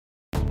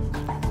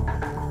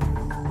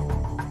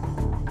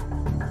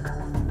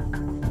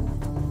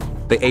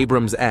The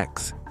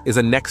AbramsX is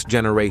a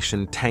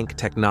next-generation tank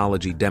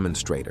technology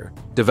demonstrator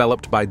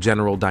developed by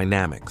General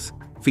Dynamics,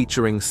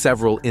 featuring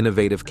several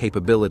innovative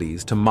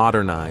capabilities to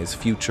modernize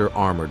future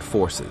armored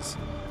forces.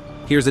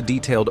 Here's a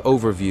detailed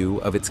overview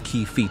of its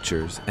key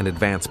features and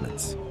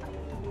advancements.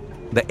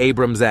 The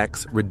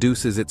AbramsX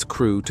reduces its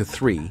crew to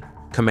 3,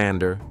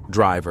 commander,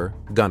 driver,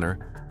 gunner,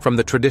 from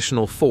the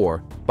traditional 4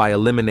 by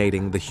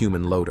eliminating the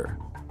human loader.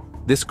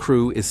 This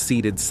crew is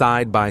seated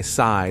side by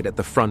side at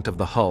the front of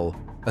the hull,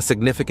 a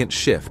significant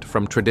shift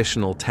from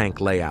traditional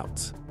tank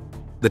layouts.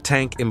 The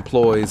tank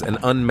employs an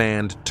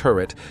unmanned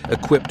turret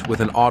equipped with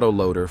an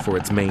autoloader for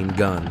its main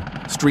gun,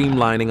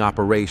 streamlining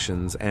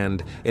operations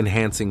and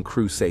enhancing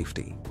crew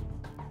safety.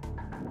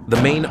 The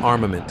main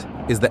armament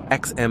is the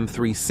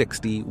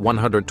XM360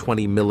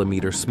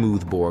 120mm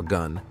smoothbore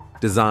gun,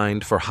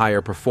 designed for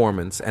higher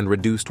performance and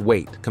reduced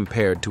weight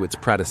compared to its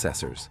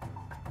predecessors.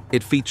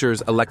 It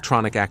features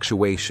electronic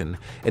actuation,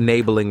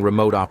 enabling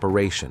remote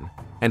operation,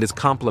 and is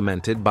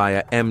complemented by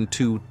a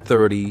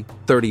M230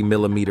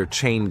 30mm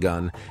chain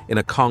gun in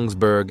a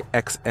Kongsberg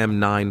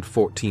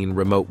XM914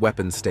 remote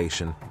weapons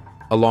station,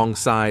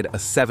 alongside a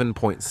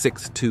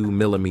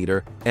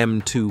 7.62mm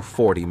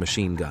M240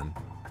 machine gun.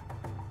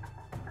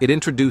 It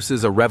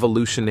introduces a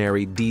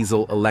revolutionary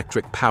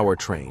diesel-electric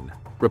powertrain,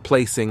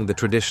 replacing the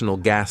traditional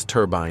gas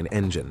turbine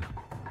engine.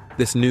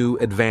 This new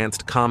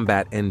advanced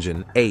combat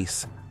engine,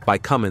 ACE, by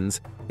Cummins,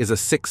 is a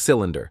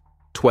 6-cylinder,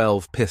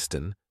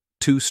 12-piston,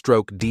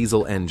 2-stroke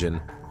diesel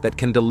engine that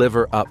can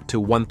deliver up to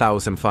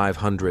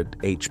 1,500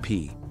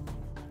 HP.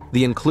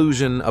 The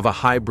inclusion of a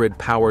hybrid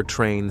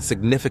powertrain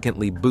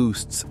significantly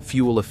boosts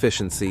fuel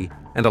efficiency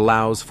and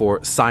allows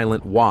for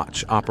silent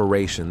watch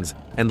operations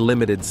and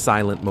limited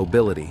silent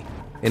mobility,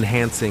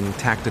 enhancing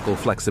tactical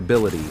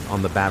flexibility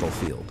on the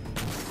battlefield.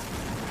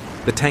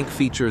 The tank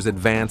features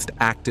advanced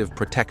active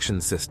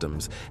protection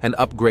systems and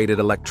upgraded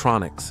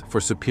electronics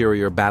for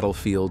superior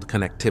battlefield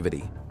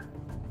connectivity.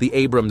 The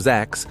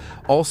AbramsX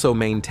also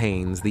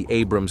maintains the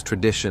Abrams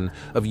tradition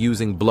of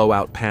using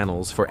blowout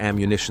panels for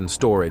ammunition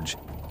storage,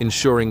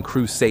 ensuring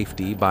crew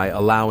safety by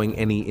allowing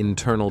any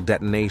internal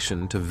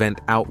detonation to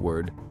vent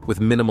outward with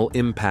minimal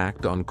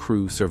impact on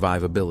crew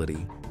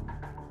survivability.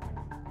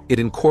 It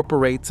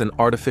incorporates an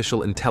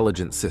artificial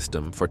intelligence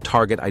system for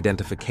target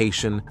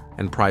identification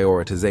and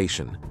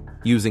prioritization,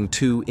 using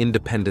 2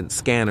 independent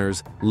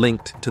scanners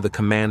linked to the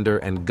commander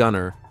and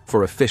gunner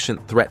for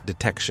efficient threat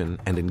detection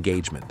and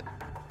engagement.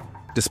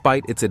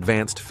 Despite its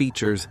advanced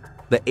features,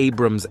 the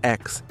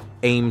AbramsX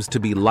aims to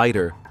be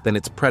lighter than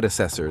its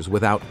predecessors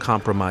without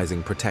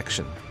compromising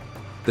protection.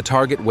 The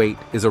target weight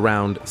is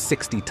around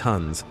 60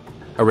 tons,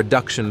 a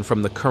reduction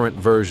from the current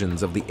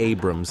versions of the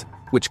Abrams,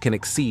 which can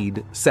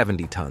exceed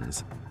 70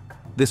 tons.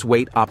 This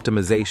weight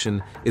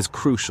optimization is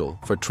crucial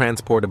for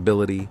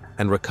transportability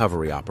and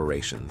recovery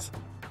operations.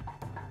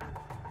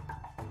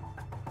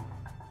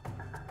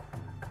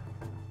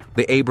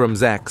 The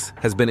AbramsX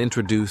has been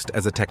introduced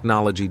as a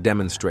technology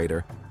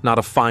demonstrator, not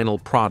a final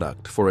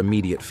product for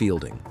immediate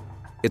fielding.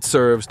 It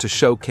serves to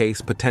showcase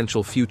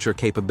potential future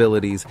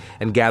capabilities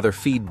and gather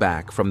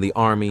feedback from the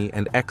Army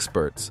and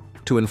experts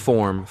to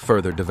inform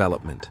further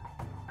development.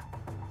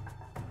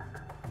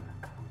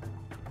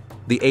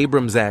 The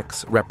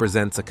AbramsX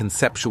represents a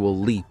conceptual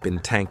leap in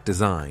tank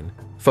design,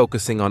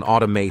 focusing on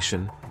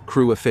automation,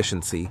 crew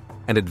efficiency,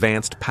 and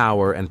advanced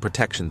power and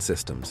protection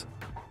systems.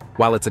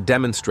 While it's a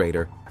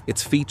demonstrator,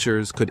 its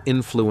features could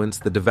influence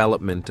the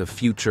development of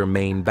future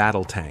main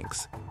battle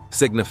tanks,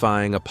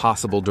 signifying a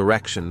possible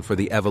direction for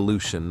the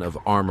evolution of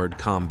armored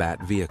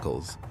combat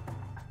vehicles.